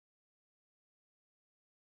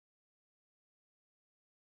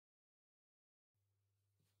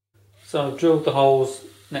So I've drilled the holes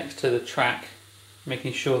next to the track,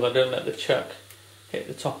 making sure that I don't let the chuck hit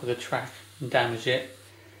the top of the track and damage it.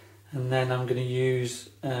 And then I'm going to use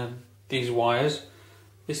these wires.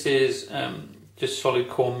 This is just solid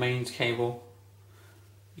core mains cable.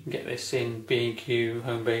 You can get this in B&Q,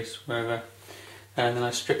 Homebase, wherever. And then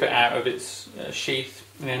I strip it out of its sheath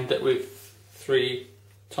and end up with 3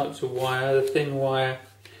 types of wire. The thin wire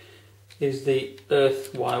is the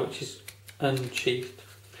earth wire, which is unsheathed,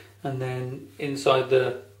 and then inside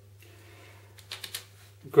the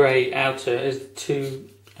grey outer is the 2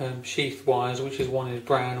 sheath wires, which is one is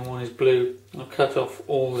brown and one is blue. I've cut off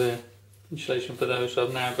all the insulation for those, so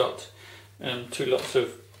I've now got 2 lots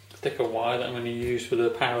of thicker wire that I'm going to use for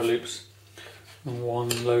the power loops, and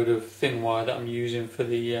 1 load of thin wire that I'm using for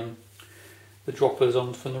the droppers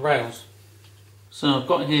on from the rails. So I've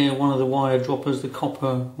got here one of the wire droppers, the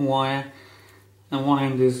copper wire, and one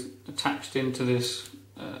end is attached into this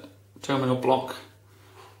terminal block.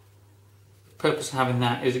 The purpose of having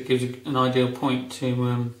that is it gives you an ideal point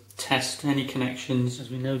to test any connections. As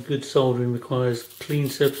we know, good soldering requires clean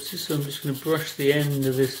surfaces, so I'm just going to brush the end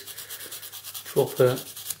of this dropper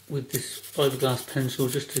with this fiberglass pencil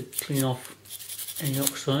just to clean off any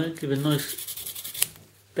oxide, give a nice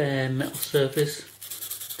bare metal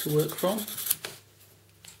surface to work from.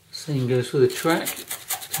 Same goes for the track.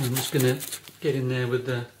 So I'm just going to get in there with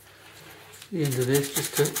the end of this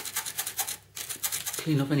just to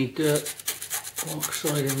clean off any dirt or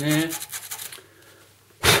oxide in there.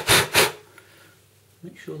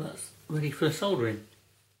 Make sure that's ready for soldering.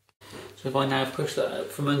 So if I now push that up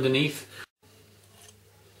from underneath,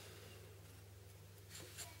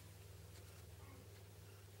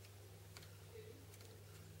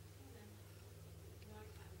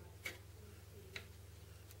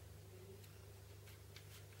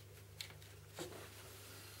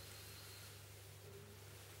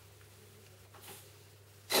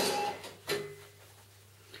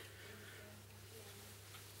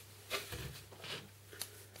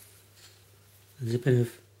 there's a bit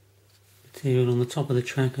of material on the top of the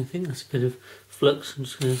track. I think that's a bit of flux. I'm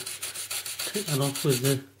just going to take that off with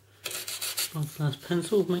the fiberglass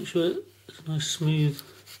pencil, make sure it's a nice smooth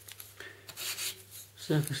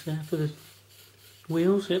surface there for the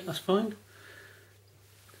wheels. Yep, that's fine.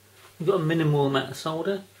 We've got a minimal amount of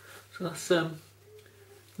solder, so that's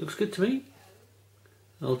looks good to me.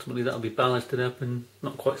 Ultimately that'll be ballasted up and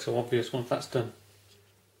not quite so obvious once that's done.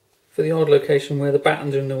 For the odd location where the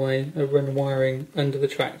battens are in the way, I run wiring under the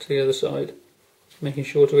track to the other side, making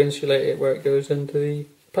sure to insulate it where it goes under the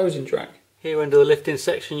opposing track. Here under the lifting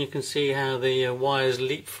section you can see how the wires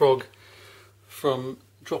leapfrog from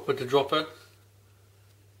dropper to dropper. You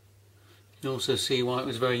can also see why it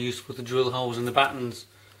was very useful to drill holes in the battens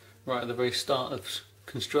right at the very start of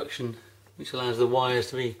construction, which allows the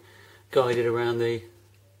wires to be guided around the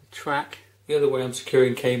track. The other way I'm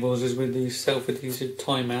securing cables is with these self-adhesive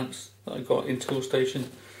tie mounts that I got in Toolstation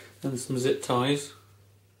and some zip ties.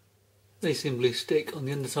 They simply stick on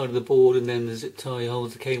the underside of the board and then the zip tie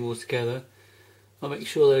holds the cables together. I make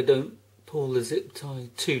sure that I don't pull the zip tie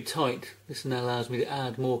too tight. This now allows me to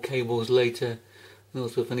add more cables later, and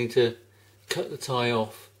also if I need to cut the tie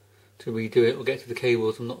off to redo it or get to the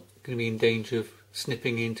cables, I'm not going to be in danger of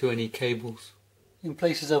snipping into any cables. In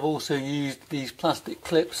places I've also used these plastic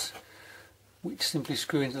clips which simply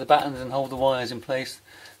screw into the battens and hold the wires in place.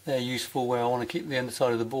 They're useful where I want to keep the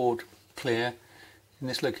underside of the board clear. In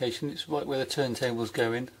this location it's right where the turntable's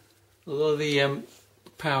going. A lot of the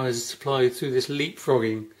power is supplied through this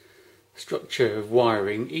leapfrogging structure of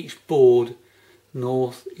wiring. Each board,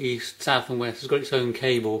 north, east, south and west, has got its own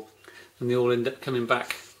cable, and they all end up coming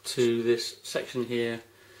back to this section here,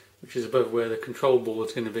 which is above where the control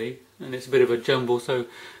board's going to be, and it's a bit of a jumble, so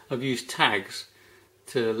I've used tags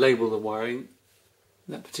to label the wiring.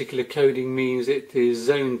 That particular coding means it is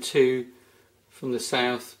zone 2 from the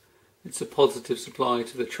south. It's a positive supply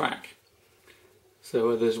to the track. So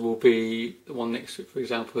others will be, the one next to it for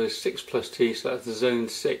example is 6 plus T, so that's the zone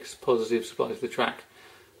 6 positive supply to the track.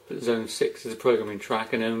 But zone 6 is a programming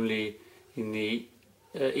track and only in the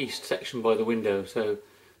east section by the window, so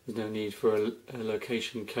there's no need for a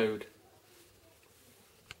location code.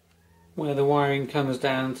 Where the wiring comes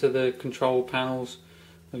down to the control panels,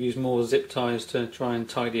 I've used more zip ties to try and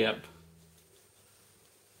tidy up.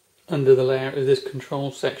 Under the layout of this control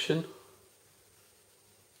section,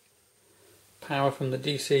 power from the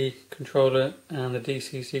DC controller and the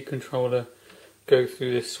DCC controller go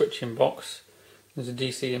through this switching box. There's a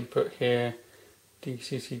DC input here,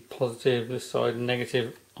 DCC positive this side and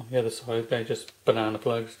negative on the other side. They're just banana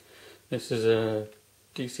plugs. This is a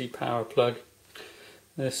DC power plug.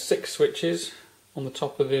 There's 6 switches on the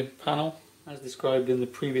top of the panel. As described in the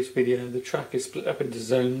previous video, the track is split up into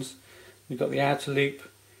zones. We've got the outer loop,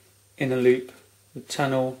 inner loop, the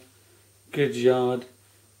tunnel, goods yard,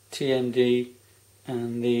 TMD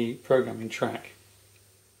and the programming track.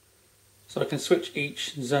 So I can switch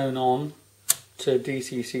each zone on to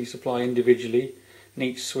DCC supply individually, and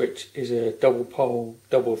each switch is a double pole,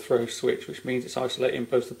 double throw switch, which means it's isolating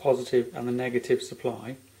both the positive and the negative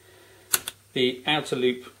supply. The outer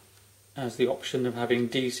loop has the option of having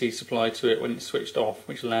DC supply to it when it's switched off,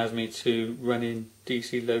 which allows me to run in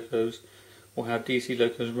DC locos or have DC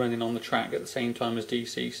locos running on the track at the same time as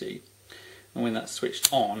DCC. And when that's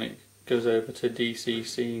switched on, it goes over to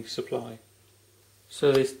DCC supply.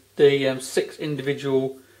 So the 6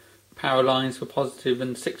 individual power lines for positive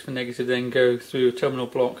and 6 for negative then go through a terminal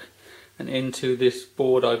block and into this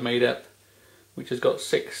board I've made up, which has got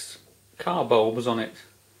 6 car bulbs on it.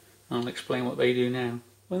 I'll explain what they do now.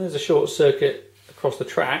 When there's a short circuit across the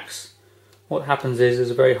tracks, what happens is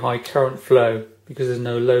there's a very high current flow because there's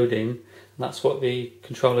no loading, and that's what the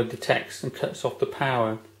controller detects and cuts off the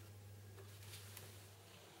power.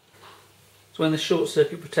 So when the short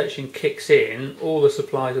circuit protection kicks in, all the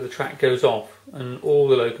supply to the track goes off and all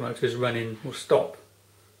the locomotives running will stop.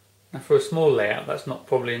 Now for a small layout that's not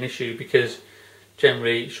probably an issue because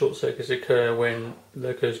generally short circuits occur when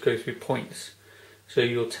locos go through points. So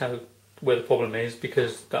you'll tell where the problem is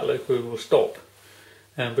because that loco will stop.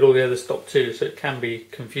 But all the others stop too, so it can be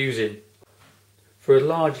confusing. For a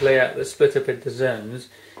large layout that's split up into zones,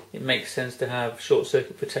 it makes sense to have short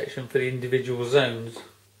circuit protection for the individual zones.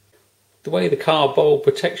 The way the car bulb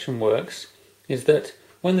protection works is that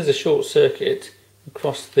when there's a short circuit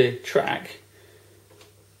across the track,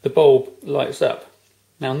 the bulb lights up.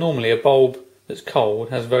 Now normally a bulb that's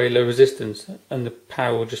cold has very low resistance and the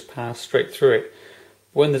power will just pass straight through it.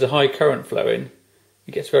 When there's a high current flowing,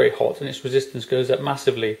 it gets very hot and its resistance goes up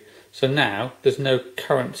massively. So now there's no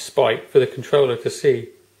current spike for the controller to see.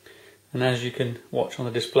 And as you can watch on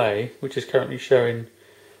the display, which is currently showing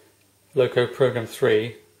Loco Program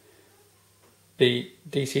 3, the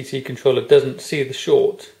DCC controller doesn't see the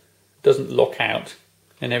short, doesn't lock out,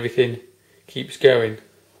 and everything keeps going.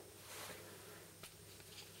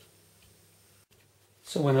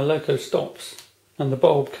 So when a loco stops and the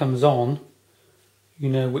bulb comes on, you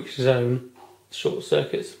know which zone short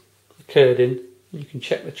circuits occurred in. You can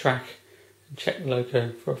check the track and check the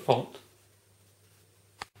loco for a fault.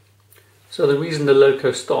 So the reason the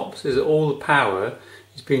loco stops is that all the power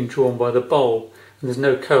is being drawn by the bulb and there's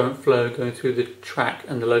no current flow going through the track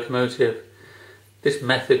and the locomotive. This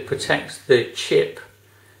method protects the chip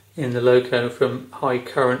in the loco from high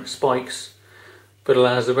current spikes but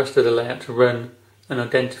allows the rest of the layout to run and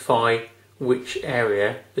identify which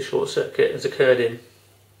area the short circuit has occurred in.